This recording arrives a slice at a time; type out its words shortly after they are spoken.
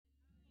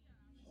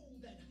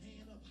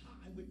up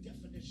high with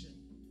definition,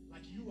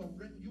 like you want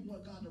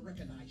God to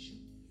recognize you.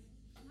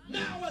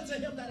 Now unto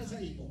him that is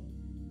able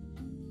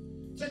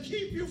to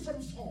keep you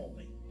from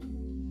falling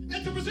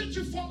and to present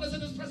you faultless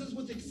in his presence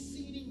with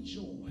exceeding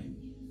joy.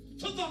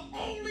 To the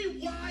only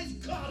wise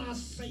God our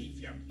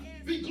Savior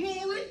be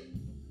glory,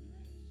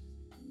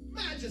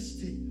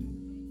 majesty,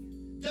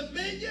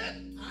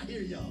 dominion, I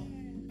hear y'all,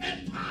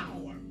 and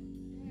power,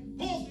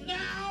 both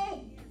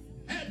now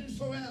and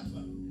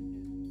forever.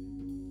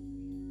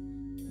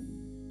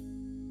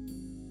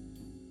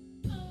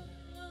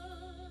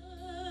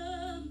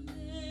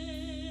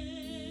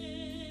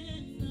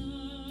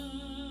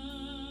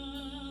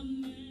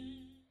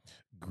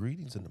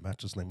 Greetings in the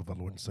matchless name of our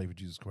Lord and Savior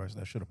Jesus Christ.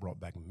 That should have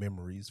brought back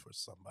memories for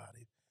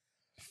somebody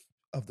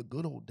of the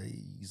good old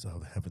days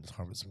of Heaven's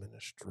Harvest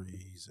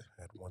Ministries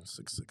at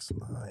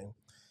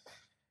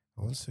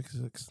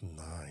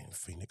 1669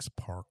 Phoenix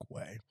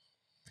Parkway,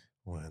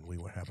 when we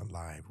were having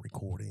live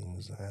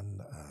recordings.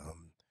 And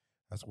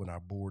that's when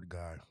our board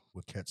guy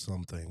would catch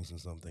some things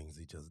and some things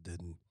he just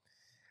didn't.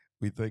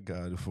 We thank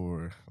God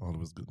for all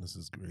of his goodness,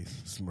 his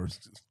grace, his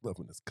mercy, his love,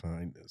 and his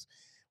kindness.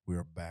 We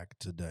are back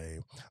today.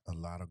 A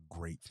lot of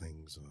great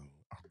things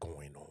are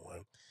going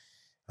on.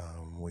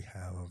 We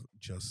have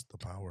just the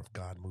power of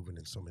God moving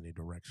in so many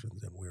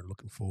directions, and we're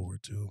looking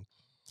forward to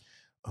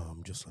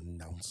just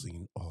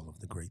announcing all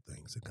of the great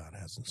things that God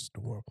has in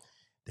store.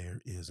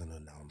 There is an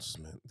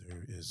announcement.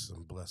 There is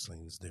some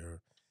blessings.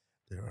 There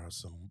are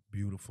some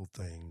beautiful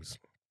things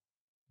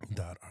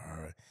that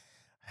are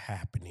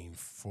happening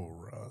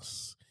for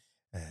us.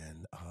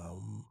 And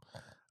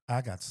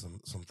I got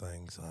some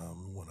things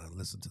when I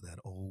listened to that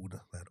old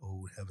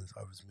Heaven's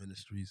Harvest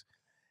Ministries,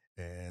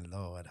 and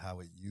Lord, how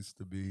it used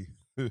to be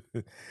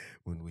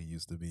when we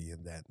used to be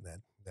in that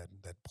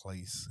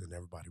place, and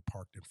everybody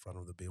parked in front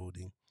of the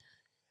building,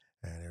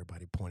 and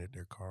everybody pointed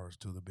their cars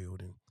to the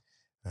building.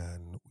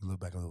 And we look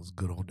back on those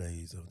good old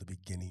days of the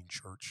beginning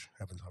church,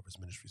 Heaven's Harvest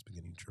Ministries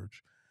beginning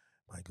church.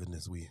 My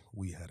goodness, we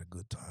had a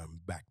good time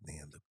back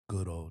then, the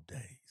good old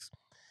days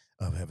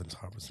of Heaven's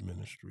Harvest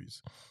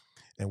Ministries.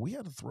 And we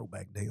had a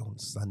throwback day on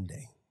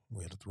Sunday.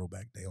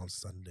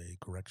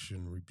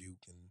 Correction,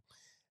 rebuke,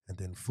 and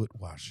then foot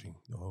washing,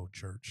 the whole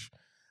church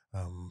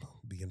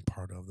being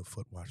part of the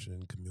foot washing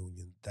and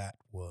communion. That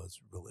was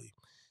really,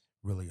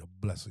 really a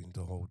blessing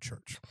to the whole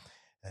church.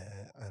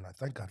 And I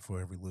thank God for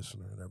every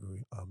listener and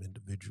every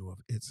individual.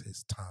 It's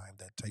his time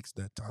that takes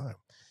that time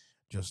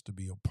just to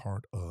be a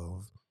part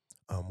of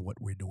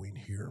what we're doing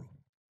here.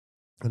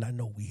 And I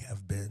know we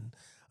have been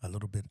a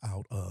little bit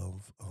out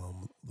of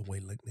the way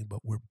lately,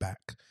 but we're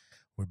back.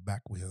 We're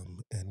back with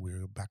him, and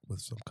we're back with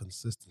some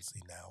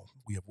consistency now.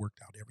 We have worked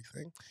out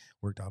everything,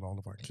 worked out all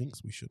of our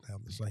kinks. We shouldn't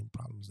have the same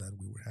problems that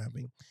we were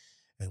having,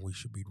 and we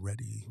should be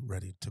ready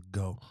to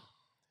go.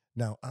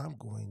 Now, I'm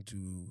going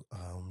to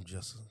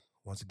just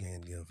once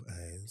again give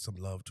some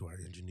love to our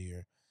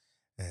engineer,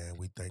 and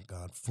we thank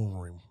God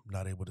for him.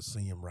 Not able to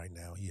see him right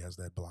now. He has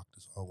that blocked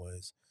as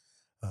always.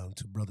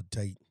 To Brother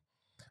Tate,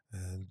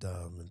 and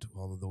to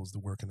all of those that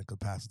work in the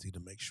capacity to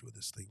make sure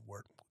this thing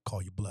works.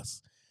 Call you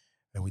blessed.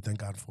 And we thank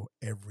God for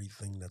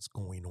everything that's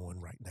going on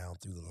right now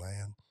through the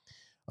land,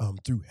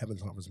 through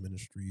Heaven's Harvest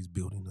Ministries,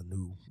 building a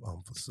new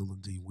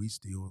facility. We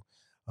still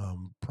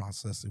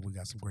processing. We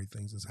got some great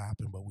things that's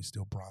happened, but we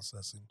still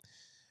processing.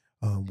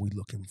 We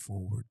looking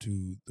forward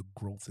to the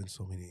growth in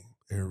so many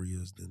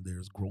areas. Then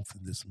there's growth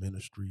in this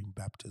ministry,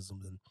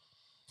 baptism, and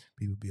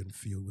people being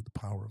filled with the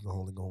power of the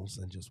Holy Ghost,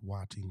 and just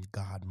watching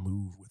God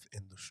move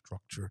within the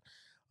structure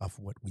of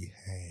what we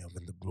have,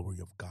 and the glory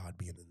of God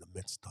being in the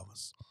midst of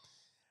us.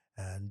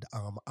 And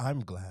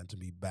I'm glad to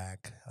be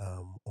back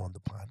on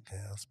the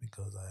podcast,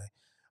 because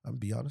I'm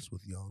be honest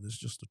with y'all, this is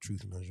just a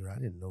truth measure. I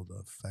didn't know the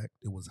effect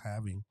it was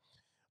having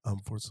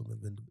for some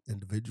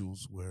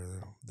individuals,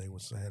 where they were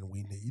saying,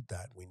 we need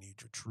that. We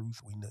need your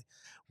truth.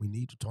 We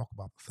need to talk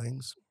about the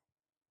things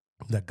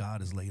that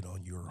God has laid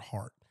on your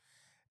heart.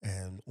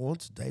 And on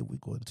today, we're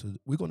going to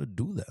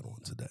do that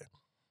on today.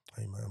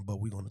 Amen. But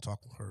we're going to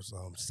talk with her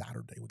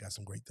Saturday. We got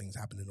some great things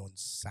happening on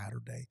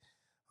Saturday.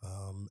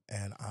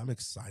 And I'm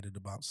excited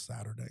about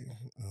Saturday.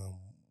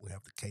 We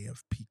have the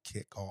KFP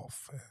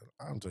kickoff, and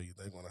I'll tell you,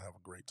 they're going to have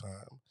a great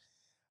time.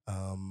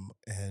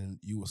 And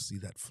you will see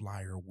that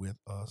flyer with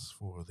us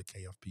for the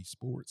KFP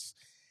Sports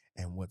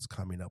and what's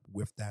coming up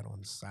with that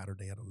on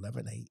Saturday at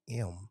 11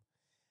 a.m.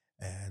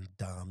 And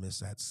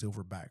it's at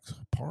Silverback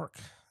Park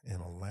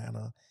in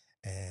Atlanta.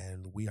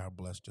 And we are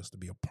blessed just to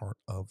be a part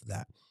of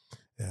that.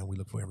 And we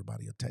look for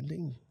everybody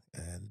attending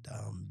and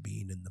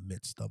being in the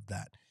midst of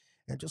that,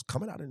 and just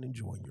coming out and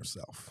enjoying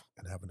yourself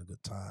and having a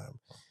good time.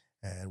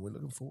 And we're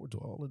looking forward to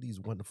all of these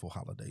wonderful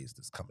holidays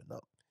that's coming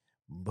up.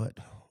 But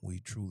we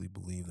truly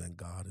believe that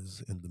God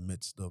is in the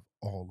midst of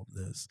all of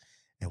this,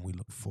 and we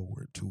look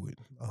forward to it.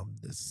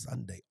 This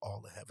Sunday,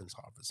 all of Heaven's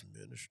Harvest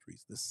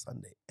Ministries, this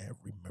Sunday,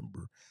 every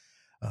member,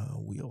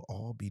 we'll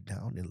all be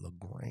down in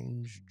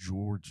LaGrange,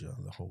 Georgia.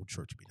 The whole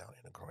church will be down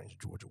in LaGrange,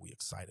 Georgia. We're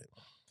excited.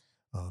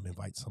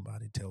 Invite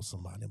somebody, tell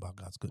somebody about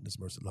God's goodness,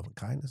 mercy, love, and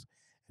kindness,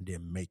 and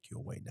then make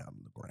your way down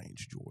to LaGrange.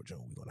 Beach, Georgia.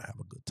 We're going to have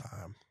a good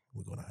time.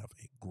 We're going to have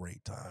a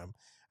great time.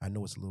 I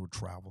know it's a little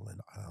travel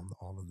and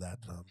all of that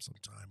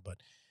sometime, but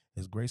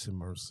His grace and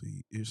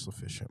mercy is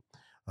sufficient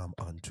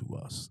unto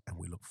us, and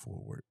we look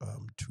forward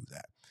to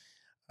that.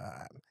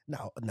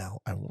 Now,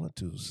 I want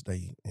to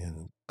stay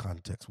in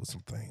context with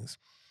some things.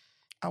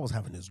 I was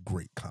having this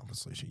great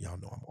conversation. Y'all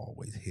know I'm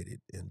always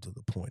headed into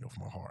the point of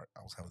my heart.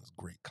 I was having this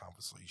great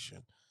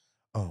conversation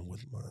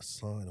with my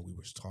son, and we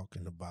was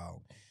talking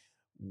about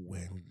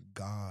when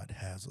God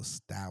has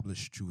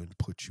established you and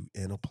put you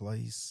in a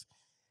place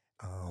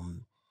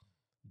um,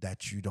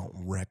 that you don't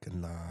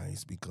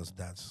recognize because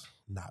that's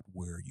not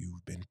where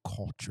you've been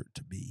cultured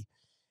to be.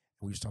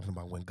 We was talking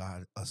about when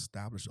God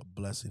established a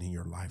blessing in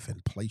your life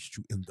and placed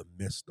you in the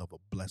midst of a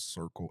blessed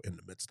circle, in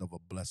the midst of a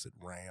blessed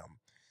ram,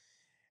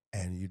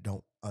 and you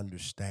don't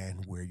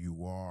understand where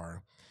you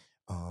are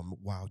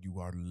while you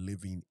are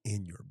living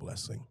in your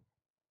blessing,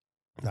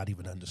 not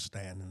even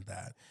understanding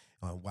that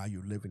while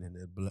you're living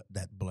in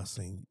that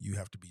blessing, you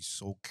have to be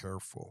so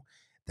careful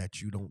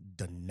that you don't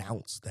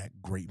denounce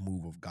that great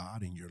move of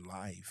God in your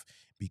life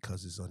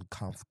because it's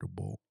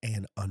uncomfortable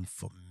and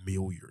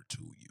unfamiliar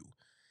to you.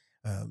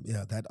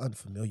 Yeah, that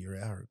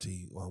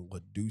unfamiliarity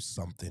would do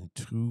something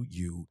to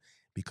you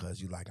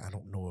because you're like, I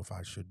don't know if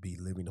I should be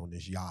living on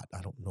this yacht.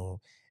 I don't know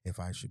if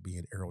I should be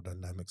in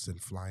aerodynamics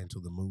and flying to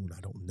the moon.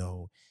 I don't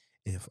know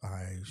if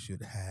I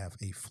should have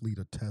a fleet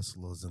of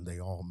Teslas and they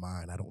all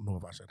mine. I don't know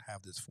if I should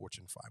have this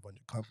Fortune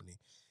 500 company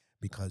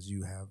because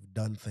you have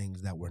done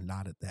things that were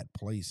not at that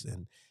place.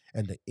 And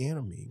the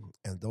enemy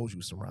and those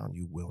who surround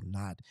you will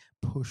not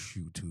push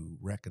you to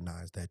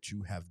recognize that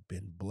you have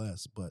been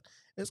blessed. But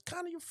it's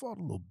kind of your fault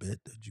a little bit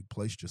that you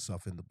placed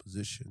yourself in the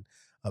position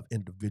of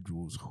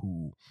individuals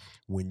who,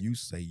 when you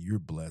say you're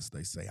blessed,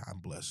 they say I'm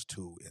blessed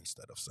too,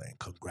 instead of saying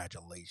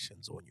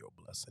congratulations on your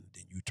blessing.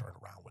 Then you turn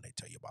around when they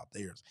tell you about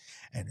theirs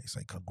and they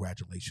say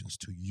congratulations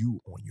to you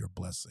on your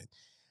blessing.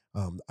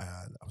 I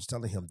was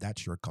telling him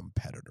that's your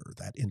competitor,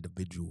 that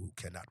individual who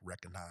cannot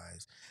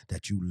recognize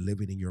that you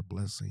living in your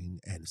blessing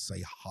and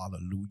say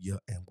hallelujah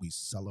and we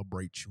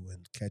celebrate you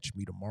and catch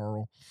me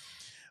tomorrow.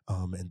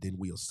 And then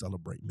we'll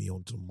celebrate me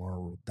on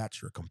tomorrow.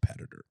 That's your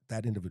competitor.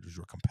 That individual is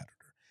your competitor.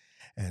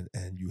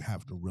 And you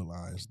have to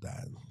realize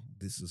that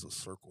this is a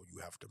circle you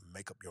have to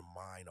make up your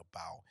mind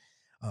about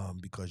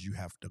because you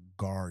have to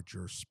guard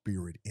your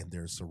spirit in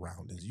their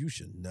surroundings. You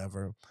should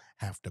never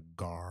have to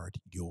guard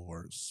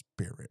your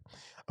spirit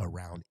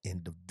around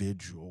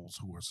individuals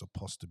who are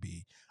supposed to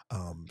be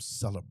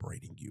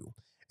celebrating you.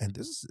 And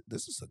this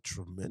is a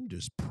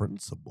tremendous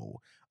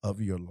principle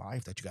of your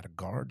life that you got to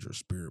guard your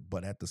spirit,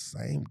 but at the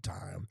same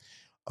time,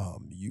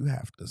 you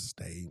have to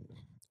stay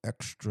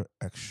extra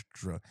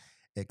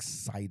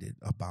excited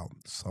about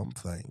some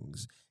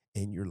things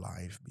in your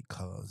life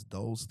because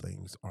those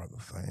things are the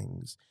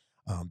things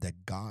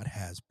that God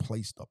has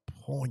placed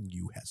upon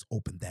you, has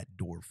opened that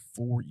door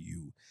for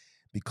you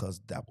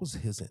because that was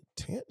His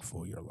intent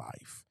for your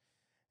life.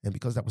 And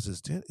because that was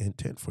His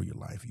intent for your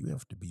life, you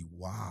have to be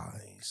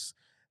wise.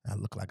 I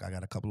look like I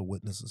got a couple of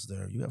witnesses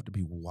there. You have to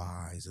be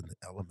wise in the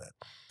element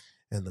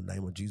in the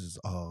name of Jesus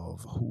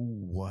of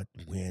who, what,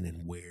 when,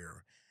 and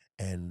where,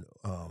 and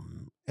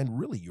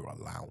really your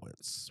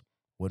allowance.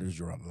 What is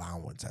your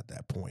allowance at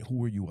that point?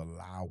 Who are you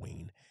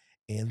allowing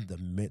in the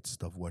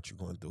midst of what you're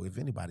going through? If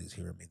anybody's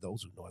hearing me,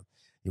 those who know it,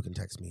 you can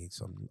text me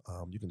some.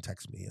 You can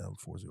text me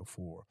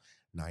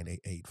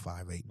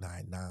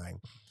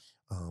 404-988-5899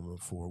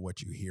 for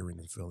what you're hearing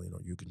and feeling,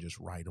 or you can just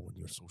write on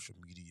your social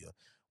media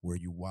where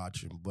you're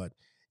watching. But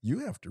you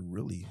have to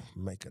really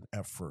make an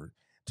effort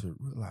to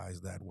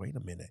realize that, wait a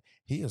minute,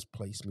 He has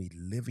placed me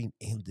living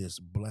in this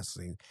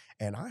blessing,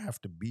 and I have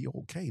to be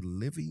okay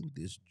living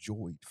this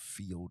joy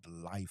filled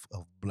life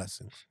of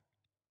blessings.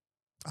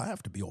 I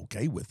have to be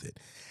okay with it.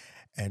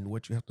 And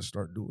what you have to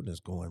start doing is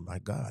going, my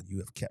God, you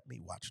have kept me,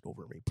 watched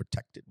over me,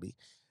 protected me,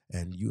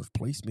 and you have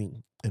placed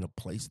me in a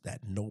place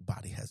that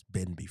nobody has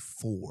been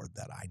before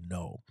that I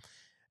know.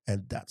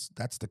 And that's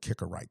the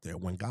kicker right there.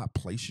 When God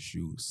places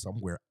you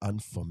somewhere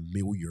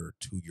unfamiliar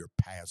to your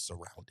past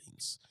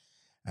surroundings,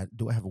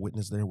 do I have a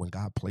witness there? When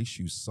God placed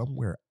you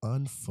somewhere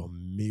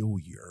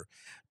unfamiliar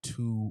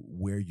to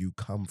where you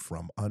come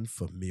from,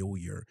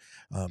 unfamiliar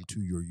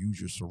to your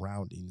usual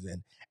surroundings,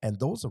 and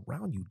those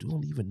around you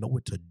don't even know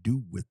what to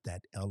do with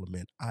that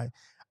element. I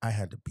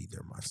had to be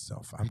there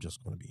myself. I'm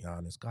just going to be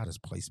honest. God has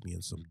placed me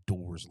in some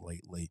doors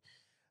lately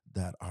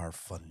that are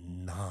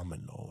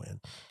phenomenal. And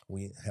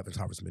we Heaven's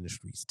Harvest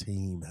Ministries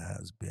team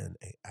has been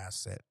an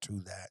asset to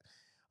that.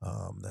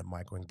 That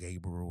Michael and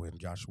Gabriel and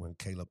Joshua and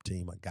Caleb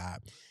team I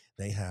got,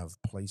 they have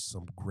placed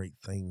some great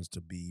things to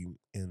be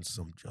in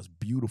some just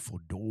beautiful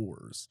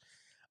doors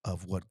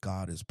of what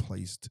God has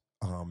placed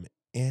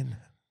in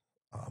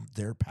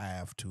their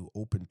path to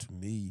open to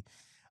me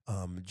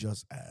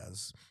just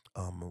as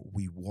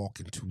we walk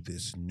into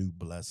this new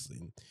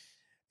blessing.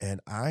 And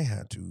I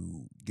had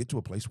to get to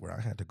a place where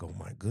I had to go,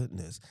 my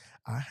goodness,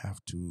 I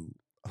have to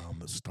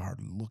start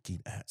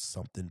looking at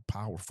something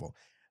powerful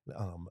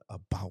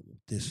about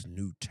this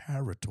new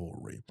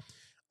territory.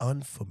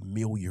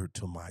 unfamiliar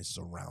to my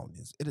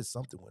surroundings. It is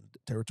something when the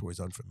territory is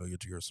unfamiliar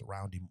to your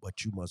surrounding,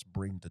 but you must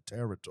bring the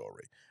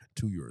territory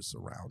to your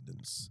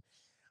surroundings.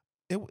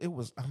 It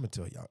was, I'm gonna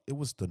tell y'all, it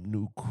was the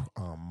new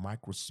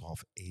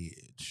Microsoft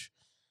Edge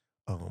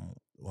um,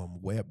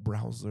 web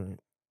browser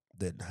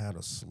that had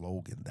a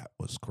slogan that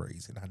was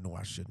crazy. And I know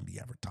I shouldn't be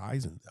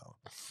advertising them,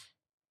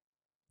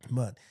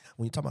 but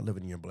when you talk about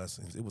living in your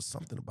blessings, it was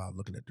something about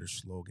looking at their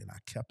slogan. I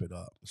kept it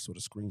up, sort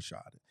of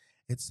screenshot it.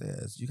 It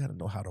says, you got to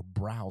know how to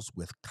browse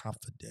with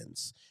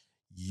confidence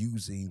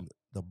using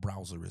the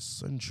browser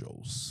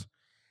essentials.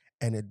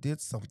 And it did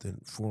something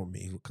for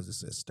me because it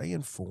says, stay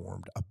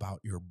informed about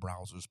your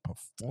browser's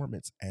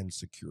performance and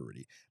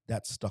security.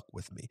 That stuck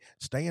with me.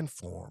 Stay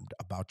informed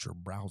about your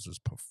browser's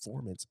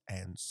performance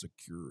and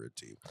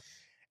security.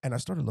 And I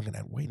started looking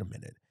at, wait a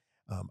minute,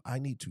 I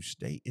need to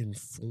stay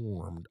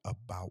informed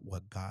about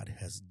what God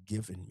has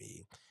given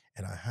me.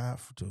 And I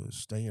have to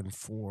stay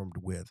informed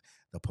with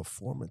the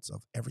performance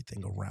of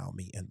everything around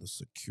me and the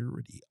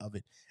security of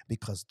it,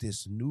 because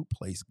this new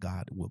place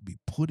God will be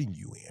putting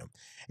you in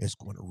is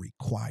going to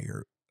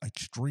require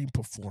extreme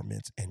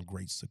performance and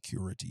great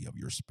security of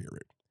your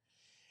spirit.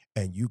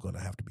 And you're going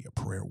to have to be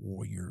a prayer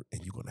warrior,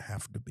 and you're going to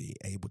have to be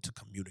able to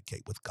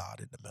communicate with God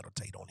and to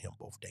meditate on him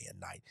both day and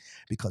night.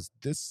 Because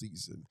this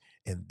season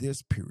and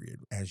this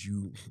period, as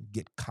you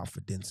get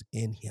confidence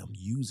in him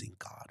using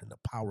God and the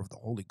power of the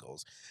Holy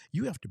Ghost,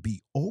 you have to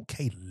be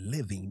okay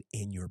living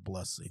in your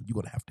blessing. You're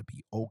going to have to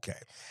be okay.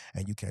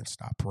 And you can't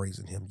stop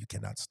praising him. You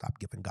cannot stop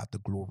giving God the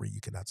glory.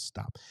 You cannot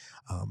stop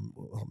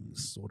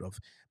sort of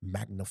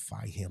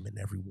magnify him in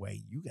every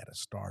way. You got to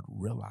start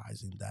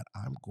realizing that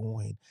I'm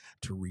going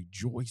to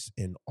rejoice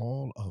in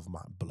all of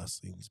my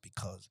blessings,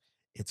 because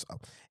it's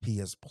he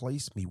has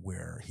placed me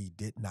where he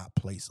did not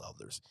place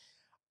others.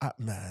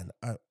 Man,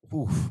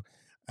 oof,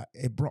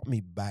 it brought me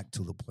back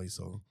to the place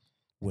of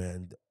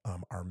when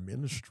our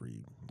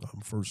ministry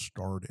first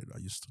started. I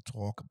used to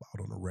talk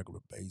about on a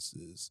regular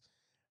basis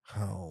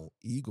how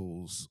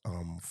eagles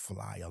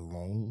fly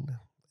alone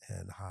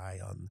and high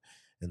on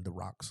in the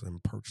rocks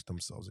and perch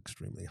themselves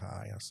extremely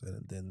high. I said,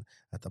 and then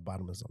at the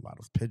bottom is a lot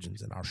of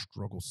pigeons. And our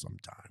struggle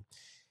sometimes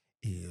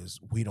is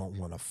we don't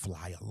want to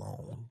fly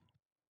alone.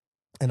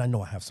 And I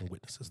know I have some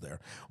witnesses there.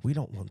 We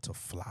don't want to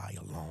fly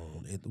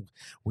alone.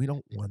 We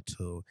don't want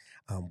to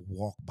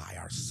walk by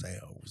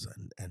ourselves.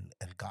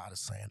 And God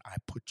is saying, I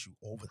put you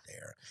over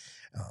there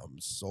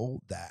so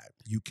that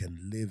you can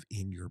live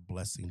in your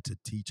blessing, to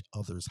teach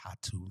others how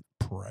to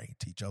pray,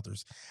 teach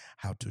others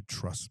how to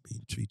trust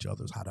me, teach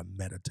others how to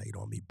meditate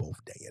on me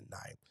both day and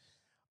night.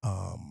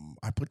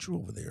 I put you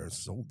over there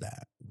so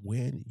that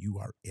when you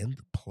are in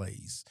the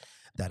place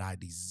that I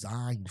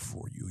designed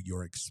for you,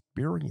 your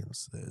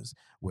experiences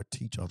will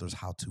teach others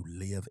how to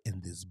live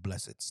in this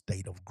blessed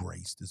state of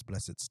grace, this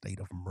blessed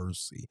state of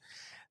mercy,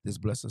 this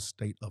blessed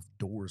state of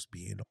doors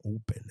being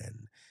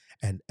open,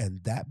 and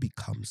that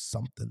becomes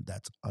something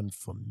that's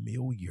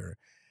unfamiliar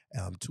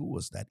to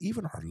us, that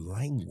even our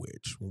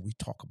language, when we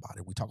talk about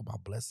it, we talk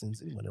about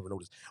blessings. Anyone ever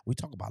notice we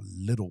talk about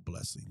little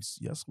blessings?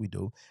 Yes, we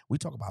do. We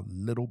talk about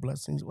little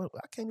blessings. Well,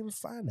 I can't even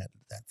find that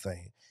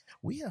thing.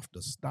 We have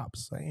to stop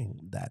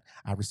saying that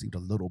I received a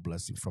little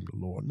blessing from the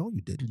Lord. No,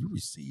 you didn't. You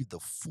received the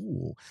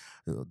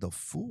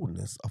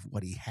fullness of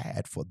what He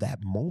had for that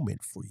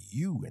moment for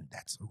you, and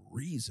that's a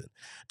reason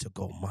to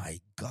go,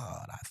 my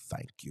God, I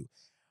thank you.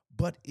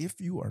 But if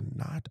you are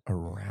not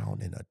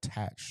around and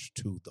attached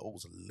to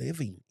those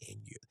living in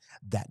you,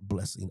 that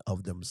blessing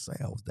of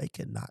themselves, they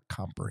cannot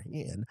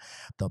comprehend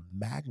the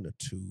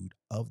magnitude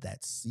of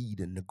that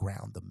seed in the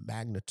ground, the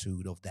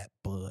magnitude of that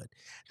bud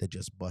that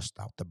just bust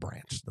out the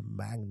branch, the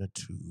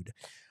magnitude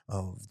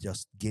of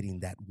just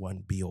getting that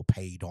one bill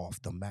paid off,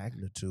 the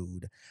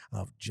magnitude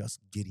of just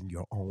getting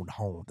your own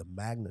home, the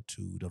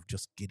magnitude of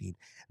just getting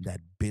that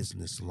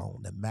business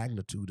loan, the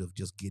magnitude of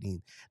just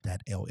getting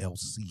that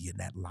LLC and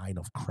that line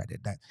of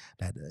credit,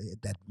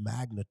 that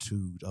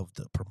magnitude of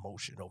the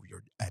promotion over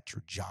your at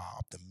your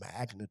job, the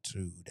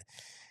magnitude.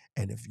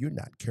 And if you're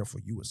not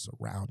careful, you will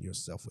surround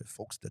yourself with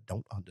folks that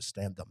don't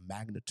understand the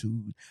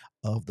magnitude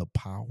of the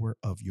power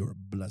of your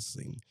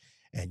blessing,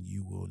 and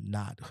you will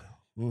not.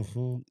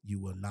 You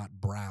will not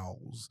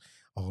browse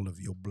all of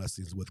your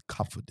blessings with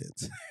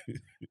confidence.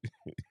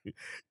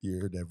 You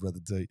heard that, brother?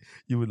 Tell you,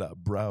 you will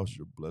not browse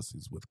your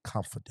blessings with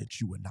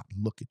confidence. You will not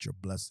look at your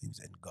blessings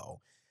and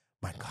go,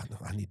 my God, no,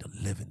 I need to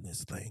live in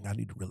this thing. I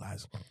need to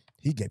realize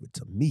He gave it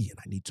to me, and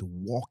I need to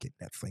walk in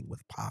that thing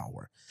with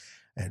power.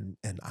 And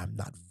I'm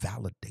not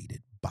validated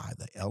by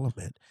the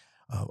element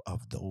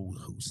of those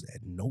who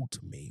said no to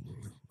me.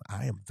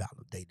 I am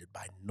validated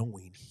by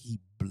knowing He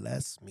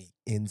blessed me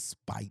in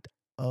spite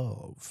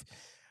of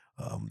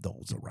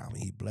those around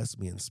me. He blessed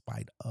me in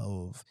spite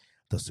of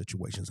the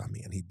situations I'm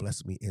in. He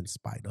blessed me in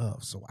spite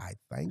of. So I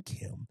thank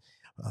Him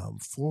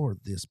for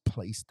this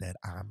place that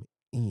I'm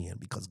in,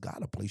 because God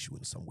will place you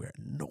in somewhere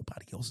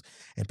nobody else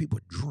and people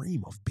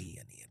dream of being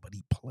in, but what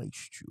he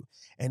placed you.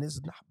 And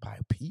it's not by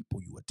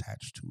people you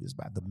attach to, it's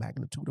by the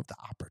magnitude of the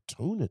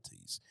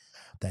opportunities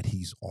that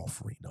he's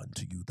offering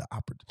unto you.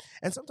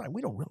 And sometimes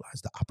we don't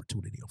realize the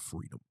opportunity of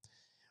freedom.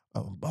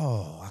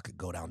 I could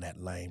go down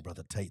that lane,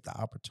 brother Tate. The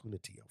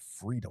opportunity of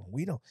freedom.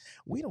 We don't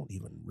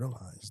even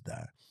realize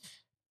that.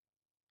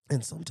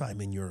 And sometime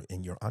in your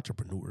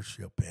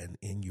entrepreneurship and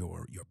in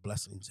your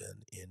blessings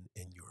and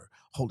in your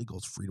Holy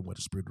Ghost freedom, where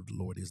the Spirit of the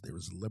Lord is, there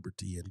is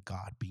liberty in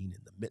God being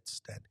in the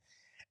midst,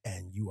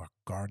 and you are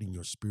guarding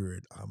your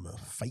spirit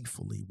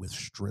faithfully with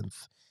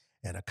strength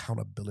and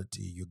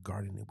accountability. You're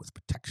guarding it with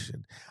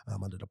protection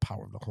under the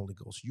power of the Holy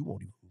Ghost. You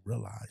won't even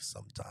realize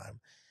sometime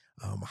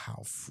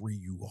how free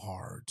you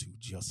are to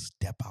just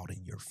step out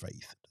in your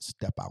faith,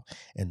 step out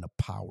in the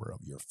power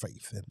of your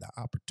faith. And the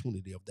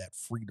opportunity of that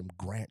freedom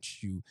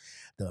grants you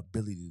the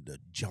ability to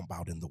jump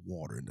out in the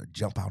water and to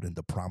jump out in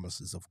the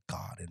promises of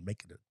God and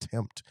make an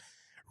attempt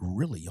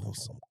really on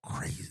some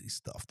crazy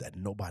stuff that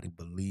nobody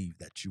believed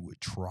that you would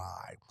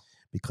try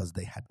because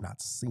they had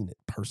not seen it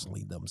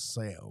personally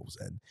themselves.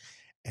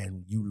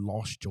 And you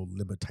lost your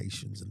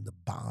limitations and the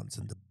bonds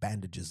and the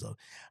bandages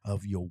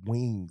of your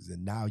wings.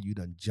 And now you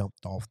done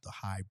jumped off the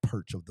high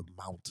perch of the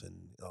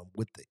mountain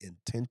with the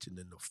intention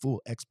and the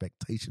full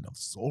expectation of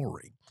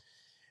soaring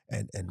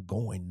and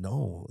going,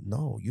 no,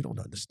 you don't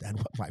understand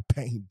what my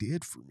pain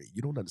did for me.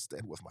 You don't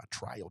understand what my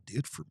trial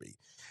did for me.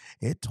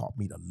 It taught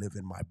me to live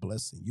in my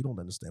blessing. You don't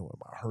understand what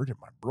my hurt and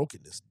my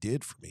brokenness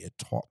did for me. It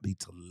taught me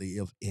to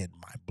live in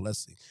my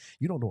blessing.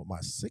 You don't know what my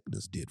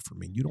sickness did for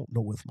me. You don't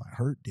know what my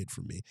hurt did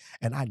for me.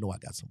 And I know I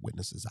got some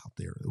witnesses out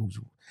there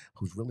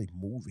who's really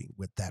moving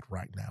with that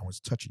right now. It's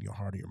touching your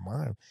heart and your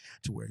mind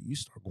to where you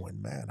start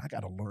going, man, I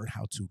got to learn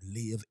how to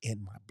live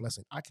in my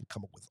blessing. I can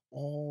come up with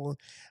all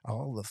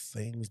the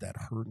things that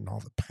hurt and all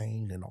the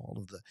pain and all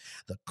of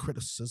the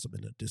criticism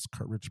and the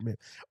discouragement,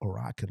 or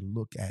I can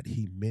look at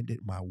he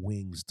mended my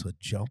wings to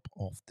jump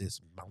off this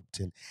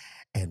mountain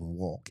and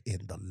walk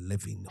in the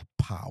living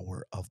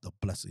power of the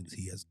blessings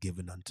he has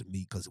given unto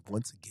me. Because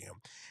once again,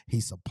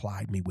 he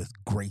supplied me with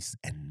grace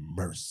and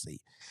mercy.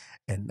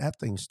 And that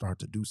thing start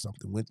to do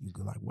something with you.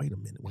 You're like, wait a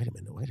minute.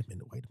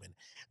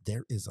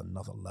 There is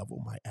another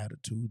level. My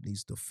attitude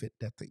needs to fit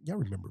that thing. Y'all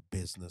remember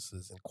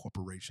businesses and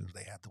corporations,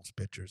 they had those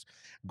pictures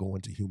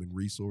going to human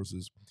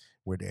resources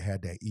where they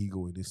had that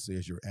ego and it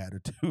says your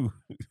attitude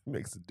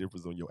makes a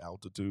difference on your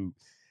altitude.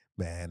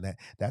 Man,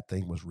 that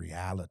thing was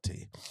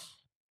reality.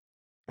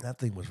 That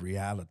thing was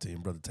reality.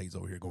 And Brother Tate's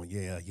over here going,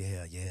 yeah,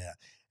 yeah, yeah.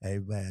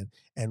 Amen.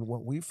 And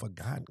what we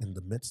forgot in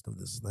the midst of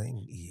this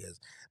thing is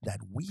that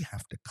we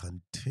have to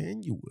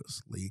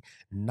continuously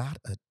not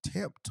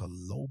attempt to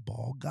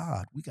lowball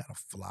God. We got to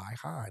fly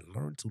high,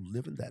 learn to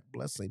live in that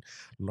blessing,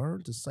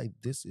 learn to say,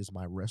 this is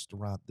my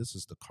restaurant. This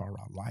is the car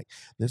I like.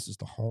 This is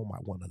the home I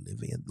want to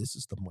live in. This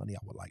is the money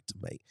I would like to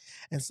make.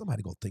 And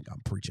somebody go think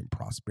I'm preaching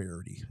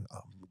prosperity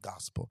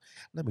gospel.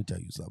 Let me tell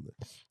you something.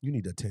 You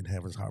need to attend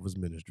Heaven's Harvest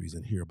Ministries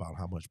and hear about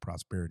how much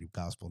prosperity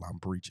gospel I'm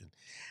preaching.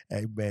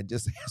 Hey, man,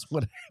 just ask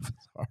one of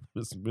Heaven's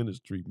Harvest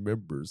Ministry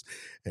members,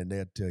 and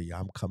they'll tell you,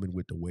 I'm coming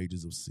with the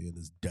wages of sin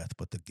is death,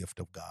 but the gift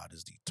of God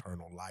is the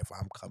eternal life.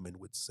 I'm coming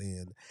with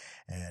sin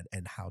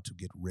and how to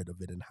get rid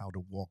of it and how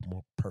to walk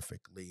more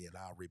perfectly, and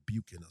I'll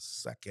rebuke in a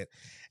second.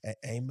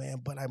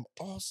 Amen. But I'm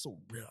also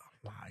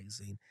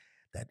realizing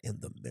that in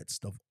the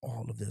midst of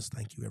all of this,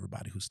 thank you,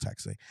 everybody who's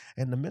texting,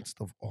 in the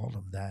midst of all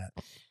of that,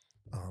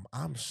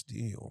 I'm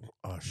still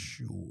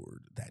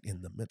assured that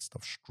in the midst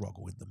of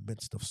struggle, in the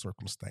midst of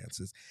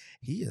circumstances,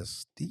 he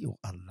has still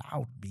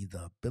allowed me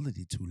the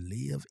ability to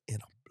live in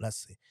a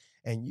blessing.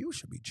 And you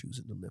should be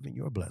choosing to live in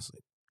your blessing.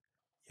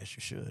 Yes,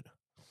 you should.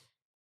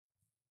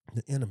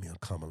 The enemy will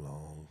come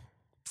along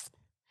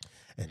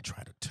and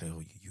try to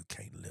tell you you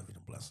can't live in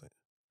a blessing.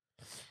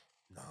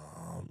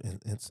 No,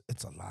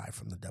 it's a lie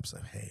from the depths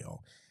of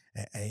hell.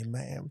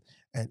 Amen.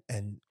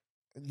 And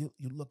you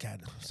look at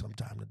it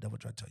sometime, the devil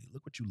try to tell you,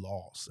 look what you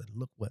lost and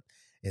look what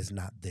is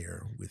not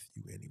there with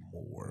you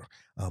anymore.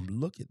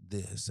 Look at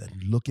this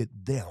and look at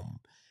them.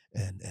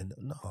 And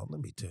no,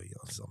 let me tell you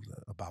something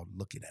about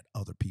looking at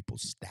other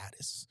people's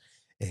status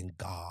in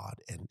God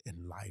and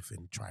in life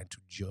and trying to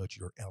judge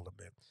your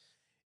element.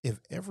 If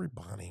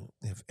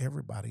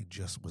everybody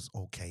just was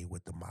okay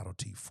with the Model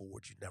T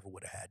Ford, you never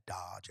would have had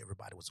Dodge.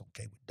 Everybody was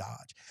okay with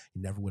Dodge.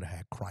 You never would have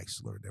had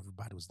Chrysler. And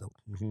everybody was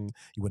you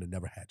would have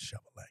never had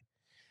Chevrolet.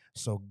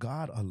 So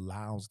God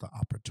allows the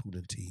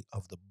opportunity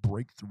of the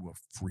breakthrough of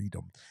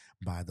freedom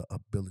by the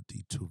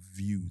ability to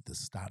view the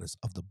status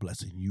of the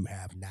blessing you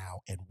have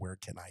now and where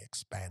can I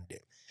expand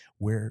it?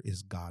 Where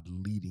is God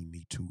leading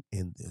me to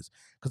in this?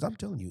 Because I'm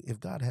telling you, if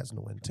God has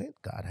no intent,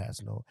 God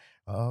has no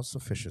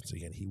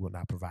sufficiency, and he will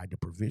not provide the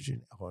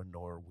provision or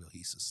nor will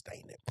he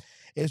sustain it.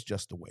 It's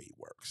just the way he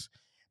works.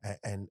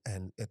 And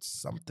it's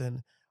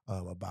something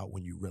about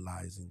when you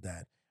realizing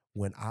that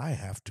when I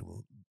have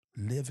to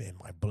live in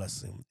my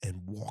blessing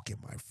and walk in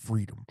my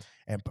freedom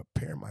and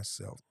prepare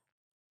myself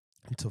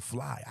to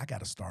fly, I got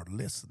to start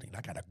listening.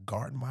 I got to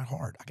guard my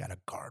heart. I got to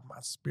guard my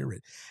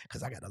spirit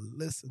because I got to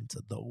listen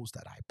to those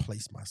that I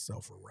place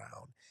myself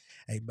around.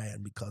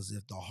 Amen. Because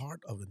if the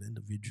heart of an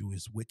individual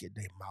is wicked,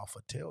 their mouth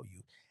will tell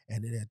you.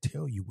 And it'll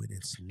tell you when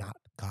it's not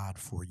God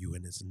for you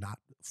and it's not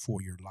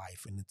for your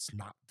life and it's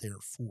not there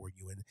for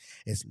you and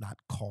it's not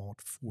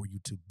called for you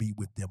to be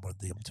with them or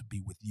them to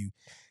be with you.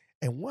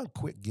 And one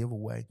quick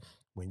giveaway,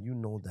 when you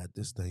know that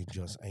this thing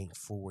just ain't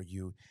for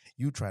you,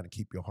 you try to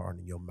keep your heart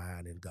and your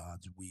mind in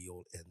God's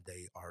will, and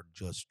they are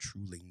just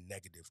truly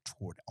negative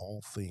toward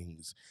all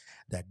things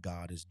that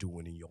God is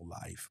doing in your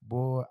life.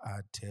 Boy, I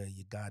tell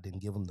you, God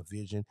didn't give them the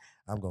vision.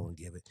 I'm going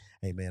to give it.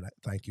 Amen.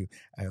 Thank you.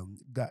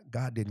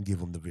 God didn't give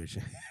them the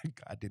vision.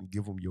 God didn't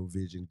give them your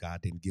vision.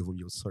 God didn't give them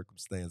your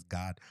circumstance.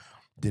 God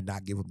did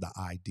not give them the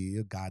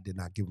idea. God did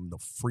not give them the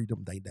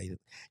freedom.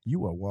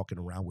 You are walking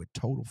around with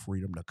total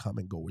freedom to come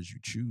and go as you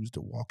choose,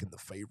 to walk in the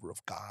favor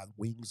of God.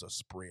 Wings are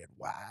spread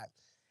wide.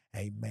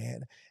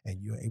 Amen.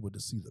 And you're able to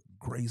see the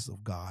grace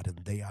of God,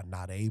 and they are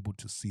not able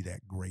to see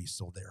that grace.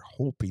 So they're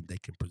hoping they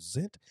can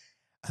present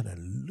an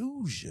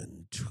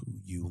illusion to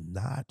you,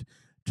 not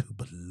to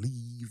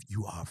believe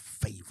you are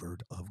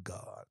favored of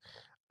God.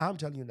 I'm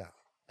telling you now.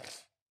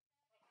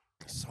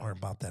 Sorry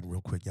about that real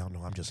quick. Y'all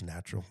know I'm just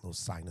natural, little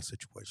sinus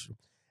situation.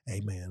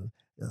 Amen.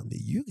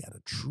 You got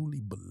to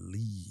truly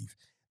believe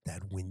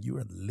that when you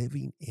are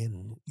living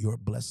in your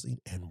blessing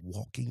and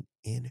walking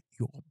in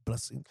your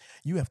blessing,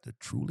 you have to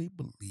truly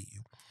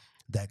believe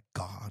that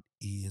God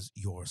is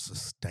your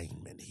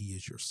sustainment. He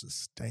is your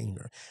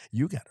sustainer.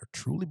 You got to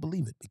truly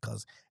believe it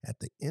because at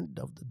the end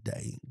of the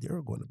day, there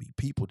are going to be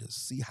people that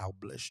see how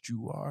blessed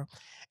you are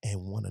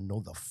and want to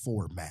know the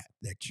format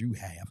that you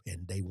have,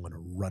 and they want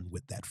to run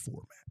with that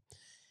format.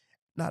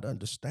 Not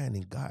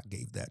understanding God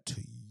gave that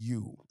to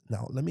you.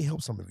 Now, let me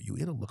help some of you.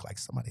 It'll look like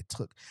somebody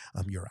took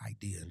your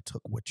idea and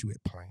took what you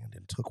had planned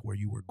and took where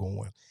you were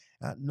going.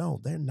 No,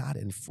 they're not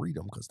in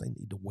freedom because they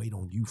need to wait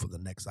on you for the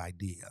next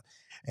idea.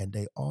 And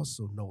they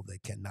also know they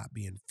cannot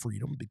be in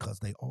freedom because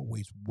they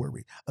always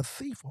worry. A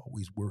thief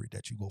always worried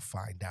that you go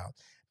find out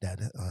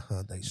that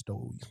they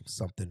stole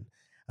something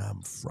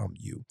from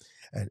you.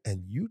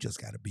 And you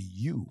just got to be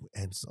you.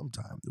 And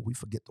sometimes we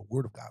forget the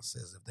word of God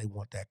says if they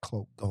want that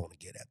cloak, go on and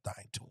get that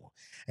thing to them.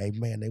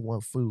 Amen. They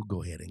want food,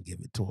 go ahead and give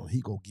it to them.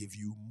 He gonna give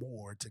you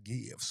more to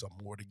give, some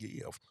more to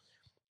give,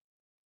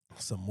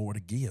 some more to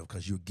give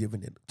because you're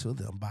giving it to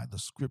them by the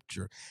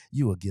scripture.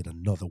 You will get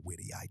another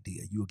witty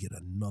idea. You'll get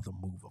another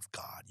move of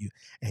God.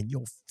 And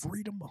your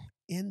freedom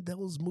in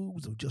those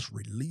moves of just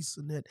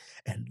releasing it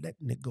and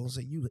letting it go.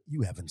 Say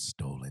you haven't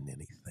stolen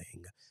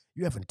anything.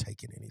 You haven't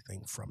taken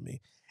anything from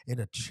me.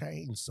 It'll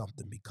change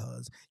something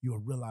because you'll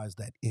realize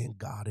that in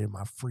God, in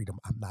my freedom,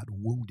 I'm not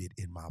wounded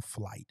in my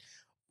flight.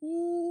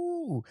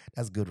 Ooh,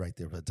 that's good right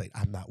there.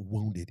 I'm not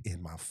wounded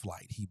in my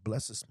flight. He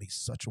blesses me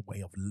such a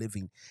way of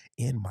living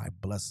in my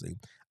blessing.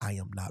 I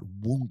am not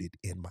wounded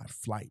in my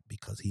flight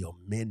because he'll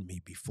mend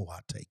me before I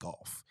take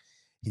off.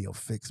 He'll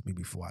fix me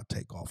before I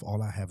take off.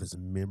 All I have is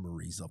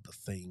memories of the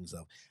things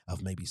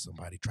of maybe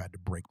somebody tried to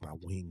break my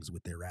wings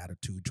with their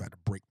attitude, tried to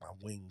break my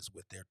wings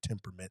with their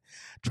temperament,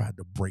 tried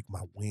to break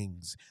my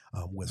wings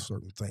with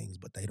certain things,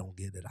 but they don't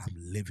get it. I'm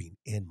living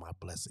in my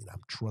blessing.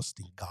 I'm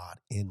trusting God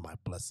in my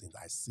blessings.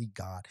 I see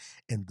God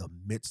in the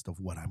midst of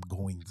what I'm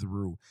going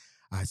through.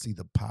 I see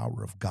the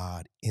power of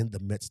God in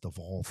the midst of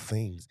all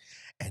things.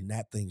 And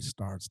that thing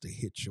starts to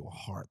hit your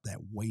heart that,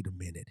 wait a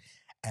minute,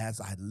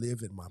 as I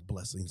live in my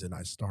blessings and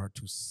I start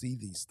to see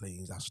these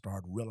things, I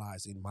start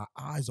realizing my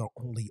eyes are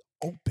only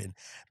open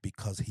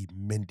because he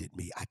mended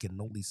me. I can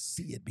only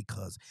see it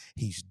because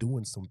he's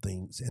doing some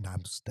things and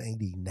I'm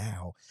standing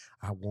now.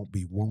 I won't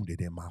be wounded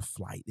in my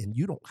flight. And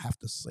you don't have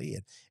to say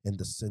it in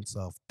the sense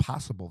of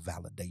possible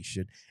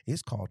validation.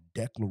 It's called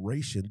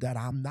declaration that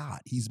I'm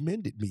not. He's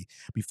mended me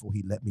before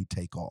he let me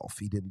take off.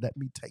 He didn't let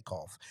me take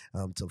off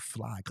to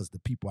fly because the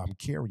people I'm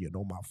carrying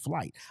on my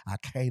flight, I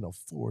can't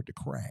afford to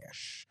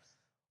crash.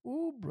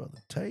 Ooh, brother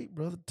Tate.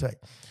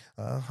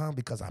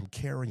 Because I'm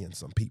carrying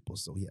some people,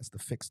 so he has to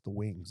fix the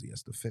wings. He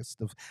has to fix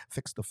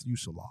the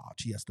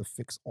fuselage. He has to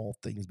fix all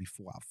things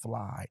before I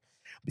fly,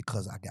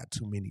 because I got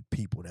too many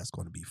people that's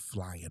going to be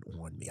flying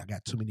on me. I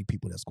got too many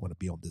people that's going to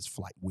be on this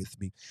flight with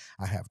me.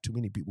 I have too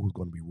many people who's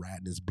going to be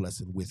riding this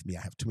blessing with me.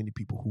 I have too many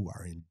people who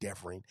are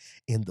endeavoring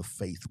in the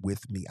faith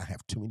with me. I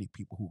have too many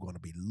people who are going to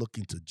be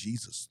looking to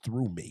Jesus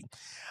through me.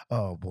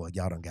 Oh boy,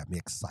 y'all done got me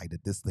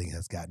excited. This thing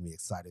has gotten me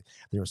excited.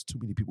 There's too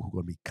many people who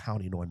are going to be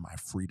counting on my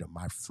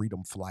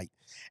freedom flight,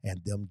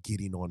 and them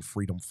getting on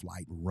freedom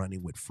flight and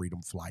running with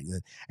freedom flight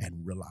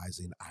and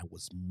realizing I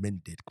was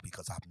mended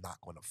because I'm not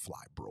going to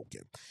fly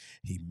broken.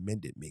 He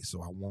mended me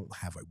so I won't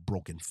have a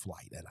broken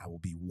flight, and I will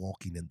be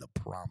walking in the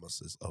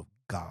promises of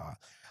God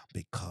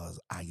because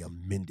I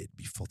am mended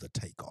before the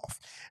takeoff.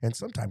 And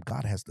sometimes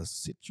God has to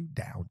sit you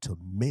down to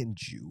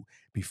mend you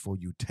before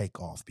you take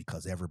off,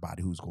 because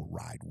everybody who's going to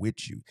ride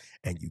with you,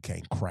 and you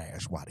can't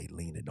crash while they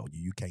leaning on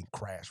you. You can't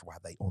crash while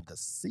they on the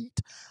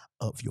seat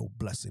of your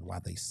blessing,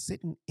 while they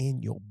sitting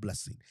in your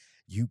blessing,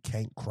 you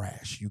can't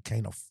crash. You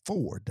can't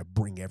afford to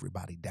bring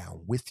everybody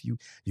down with you.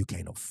 You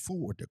can't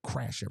afford to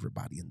crash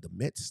everybody in the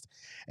midst.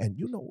 And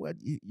you know what?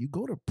 You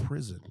go to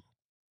prison.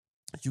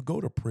 You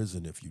go to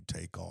prison if you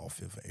take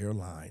off, if an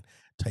airline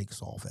takes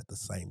off at the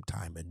same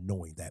time and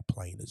knowing that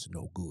plane is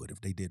no good.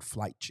 If they did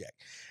flight check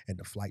and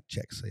the flight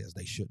check says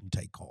they shouldn't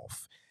take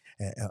off.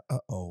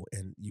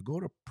 And you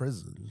go to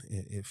prison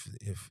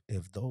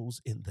if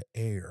those in the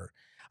air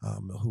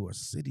who are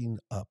sitting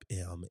up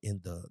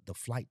in the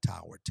flight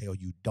tower tell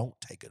you don't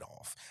take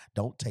off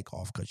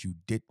because you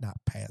did not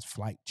pass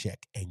flight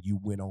check and you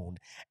went on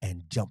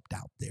and jumped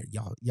out there.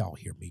 Y'all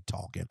hear me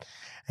talking.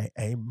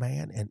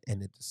 Amen.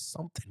 And it's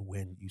something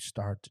when you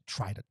start to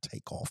try to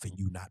take off and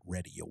you're not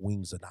ready. Your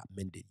wings are not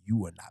mended.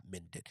 You are not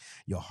mended.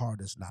 Your heart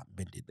is not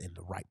mended. And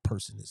the right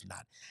person is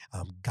not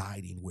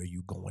guiding where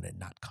you're going and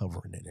not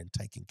covering it and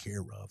taking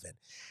care of. And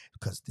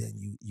because then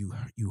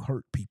you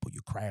hurt people,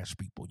 you crash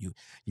people, you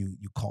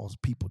cause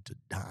people to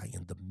die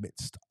in the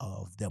midst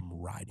of them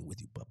riding with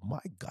you. But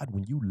my God,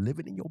 when you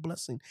living in your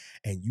blessing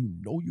and you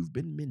know you've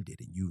been mended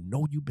and you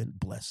know you've been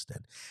blessed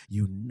and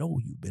you know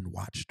you've been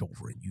watched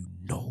over and you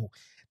know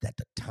that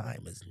the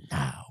time is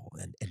now,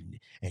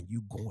 and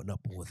you going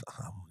up with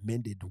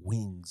mended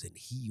wings and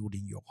healed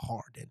in your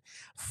heart and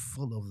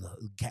full of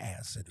the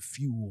gas and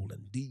fuel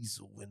and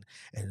diesel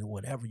and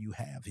whatever you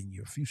have in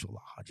your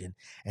fuselage,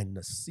 and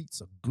the seats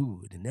are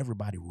good and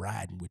everybody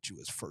riding with you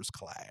is first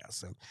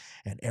class,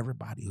 and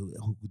everybody who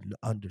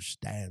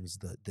understands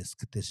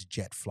this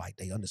jet flight,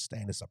 they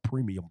understand it's a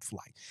premium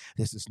flight.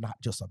 This is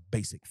not just a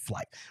basic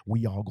flight.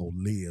 We all gonna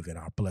live in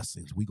our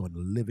blessings. We're gonna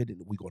live it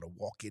and we're gonna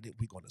walk in it.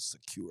 We're gonna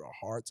secure our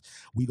hearts.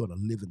 We're gonna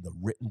live in the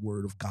written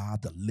word of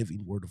God, the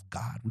living word of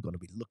God. We're gonna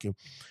be looking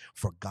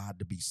for God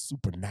to be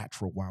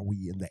supernatural while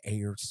we in the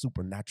air,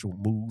 supernatural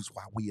moves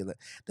while we in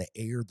the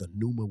air. The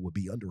pneuma will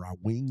be under our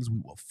wings.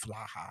 We will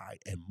fly high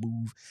and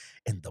move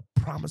in the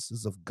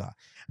promises of God.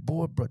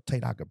 Boy, bro,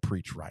 Tate, I could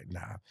preach right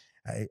now.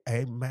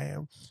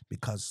 Amen.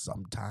 Because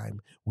sometimes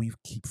we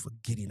keep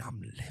forgetting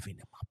I'm living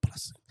in my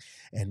blessing.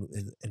 And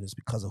it's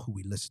because of who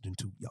we listening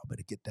to. Y'all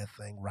better get that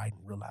thing right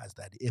and realize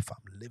that if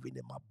I'm living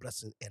in my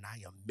blessing and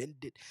I am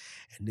mended,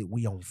 and that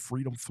we on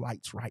freedom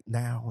flights right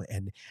now,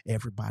 and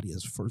everybody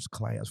is first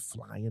class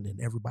flying,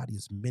 and everybody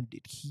is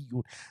mended,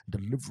 healed,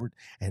 delivered,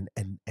 and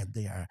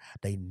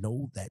they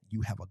know that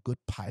you have a good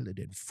pilot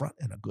in front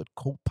and a good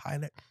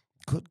co-pilot.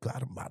 Good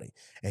God Almighty.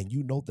 And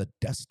you know the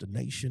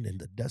destination, and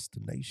the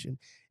destination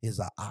is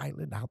an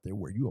island out there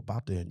where you're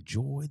about to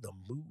enjoy the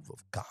move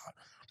of God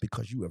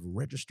because you have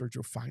registered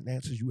your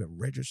finances, you have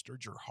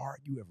registered your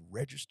heart, you have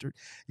registered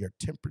your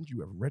temperance,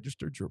 you have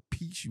registered your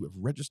peace, you have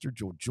registered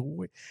your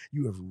joy,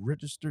 you have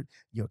registered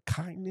your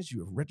kindness, you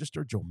have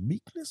registered your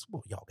meekness.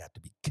 Well, y'all got to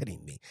be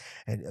kidding me.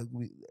 And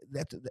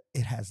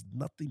it has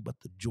nothing but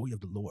the joy of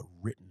the Lord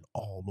written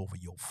all over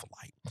your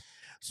flight.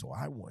 So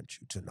I want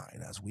you tonight,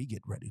 as we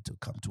get ready to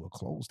come to a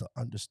close, to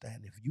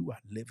understand if you are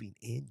living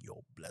in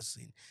your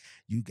blessing,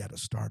 you got to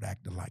start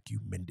acting like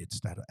you mended,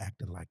 instead of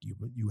acting like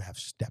you have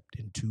stepped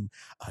into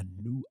a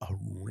new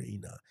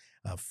arena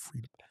of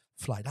freedom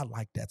flight. I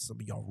like that some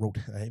of y'all wrote,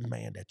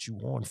 amen, that you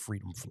on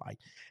freedom flight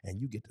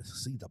and you get to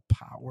see the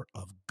power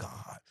of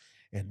God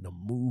and the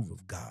move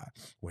of God,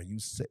 where you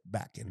sit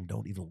back and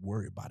don't even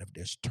worry about if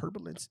there's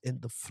turbulence in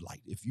the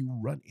flight. If you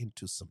run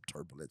into some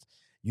turbulence,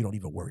 you don't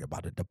even worry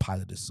about it. The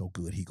pilot is so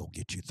good, he gonna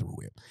get you through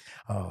it.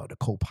 The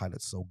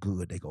co-pilot's so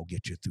good, they gonna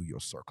get you through your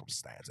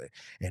circumstance.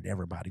 And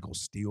everybody gonna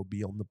still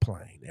be on the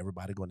plane.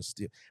 Everybody gonna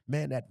still,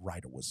 man, that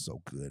writer was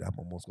so good. I'm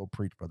almost gonna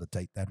preach, Brother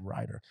Tate. That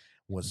writer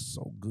was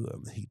so good.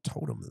 He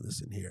told him,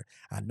 listen here,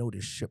 I know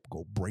this ship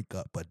go break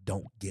up, but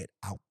don't get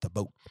out the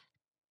boat.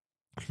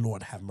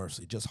 Lord have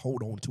mercy. Just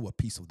hold on to a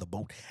piece of the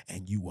boat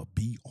and you will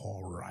be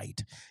all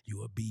right. You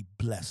will be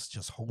blessed.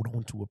 Just hold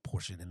on to a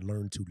portion and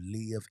learn to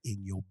live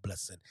in your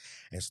blessing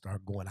and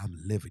start going, I'm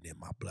living in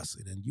my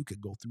blessing. And you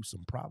can go through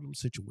some problems,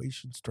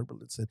 situations,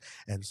 turbulence,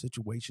 and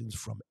situations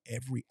from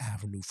every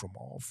avenue, from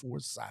all four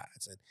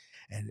sides.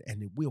 And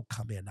it will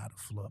come in out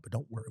of flood. But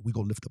don't worry, we're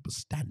going to lift up a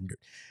standard.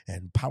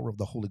 And power of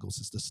the Holy Ghost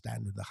is the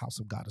standard. The house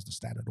of God is the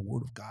standard. The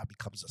word of God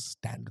becomes a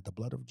standard. The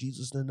blood of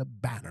Jesus and the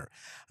banner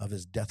of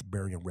his death,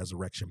 burial, and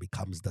resurrection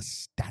becomes the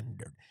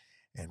standard.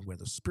 And where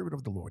the Spirit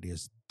of the Lord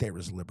is, there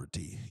is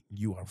liberty.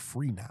 You are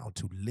free now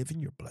to live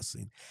in your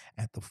blessing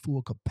at the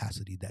full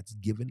capacity that's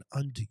given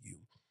unto you.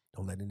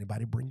 Don't let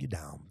anybody bring you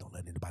down. Don't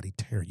let anybody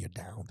tear you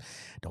down.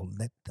 Don't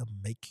let them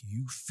make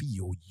you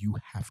feel you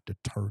have to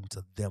turn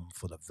to them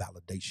for the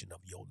validation of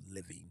your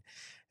living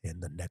in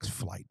the next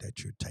flight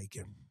that you're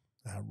taking.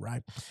 All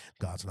right.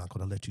 God's not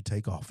going to let you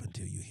take off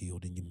until you're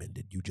healed and you're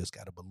mended. You just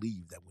got to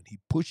believe that when he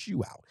push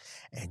you out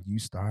and you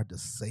start to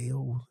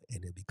sail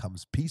and it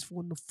becomes peaceful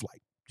in the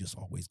flight, just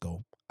always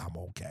go, I'm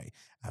okay.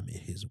 I'm in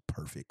his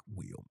perfect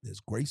will.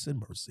 His grace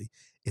and mercy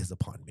is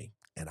upon me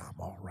and I'm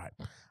all right.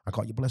 I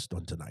call you blessed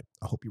on tonight.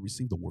 I hope you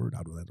receive the word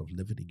out of that, of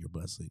living in your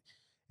blessing.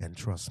 And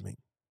trust me,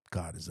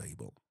 God is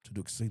able to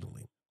do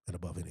exceedingly and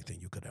above anything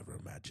you could ever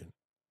imagine.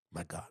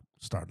 My God,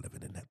 start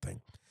living in that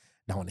thing.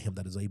 Now unto him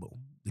that is able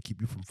to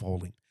keep you from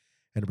falling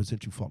and to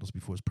present you faultless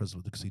before his presence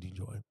with exceeding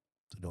joy.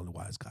 To the only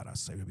wise God, our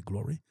Savior, be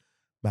glory,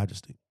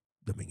 majesty,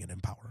 dominion,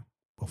 and power,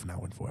 both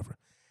now and forever.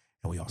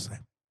 And we all say,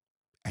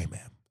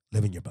 amen.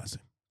 Live in your blessing.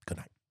 Good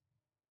night.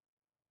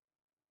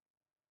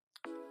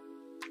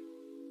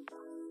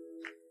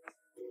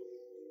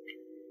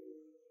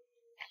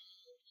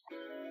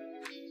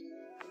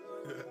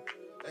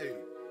 Hey,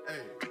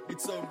 he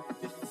told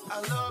me,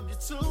 I love you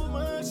too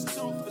much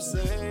to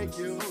forsake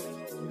you.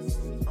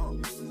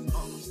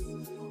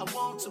 I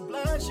want to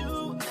bless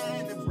you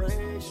and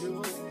embrace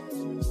you.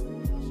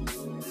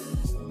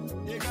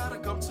 You gotta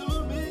come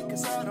to me,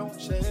 cause I don't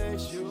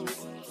chase you.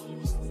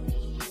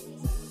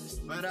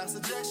 But I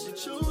suggest you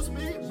choose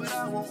me, but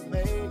I won't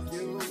make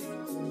you.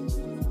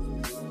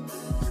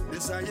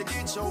 This how you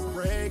get your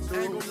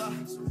breakthrough. Ain't gonna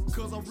lie,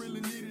 cause I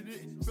really needed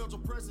it. Felt your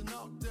presence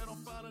out that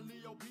I'm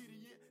finally obedient.